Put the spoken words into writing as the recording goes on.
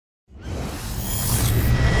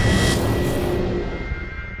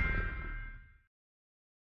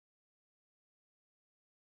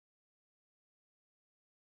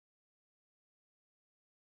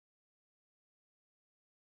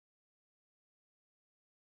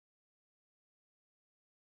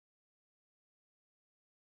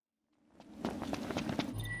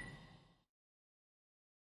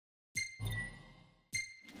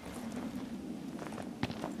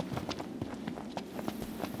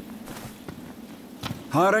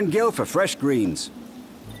Hard and gill for fresh greens.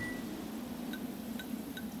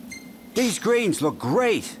 These greens look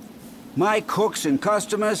great. My cooks and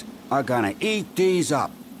customers are gonna eat these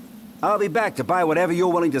up. I'll be back to buy whatever you're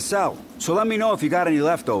willing to sell, so let me know if you got any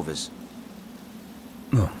leftovers.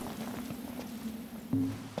 Oh.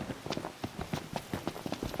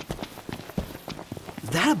 Is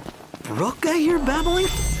that a brook I hear babbling?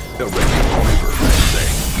 The river,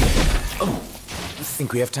 Oh,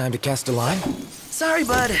 think we have time to cast a line? Sorry,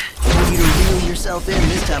 bud. Need you to reel yourself in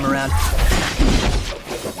this time around.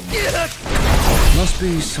 Must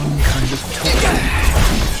be some kind of token.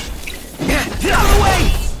 Get out of the way!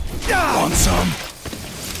 Want some?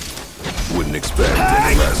 Wouldn't expect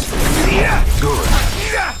any less from you. Good.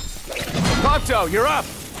 Ponto, you're up!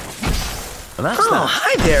 And that's Oh, that.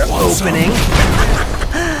 hi there, Want some? opening.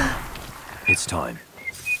 It's time.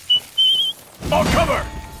 On cover!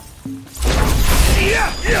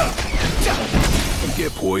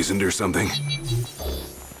 Get poisoned or something?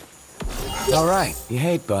 All right, you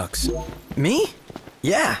hate bugs. Me?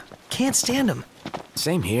 Yeah, can't stand them.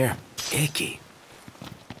 Same here. Icky.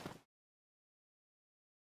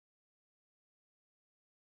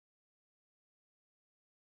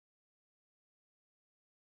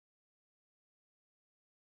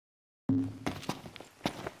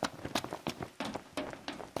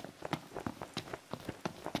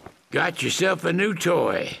 Got yourself a new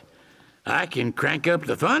toy. I can crank up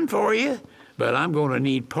the fun for you, but I'm going to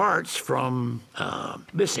need parts from,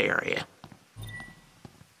 this area.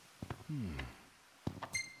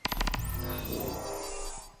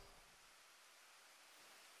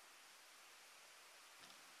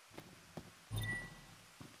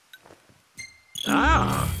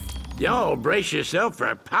 Ah, y'all brace yourself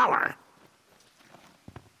for power.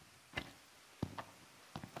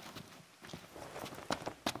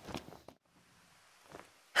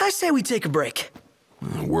 I say we take a break.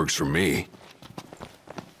 Works for me.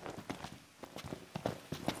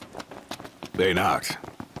 Hey, Noct.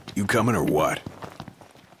 You coming or what?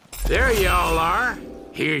 There y'all are.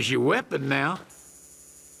 Here's your weapon now.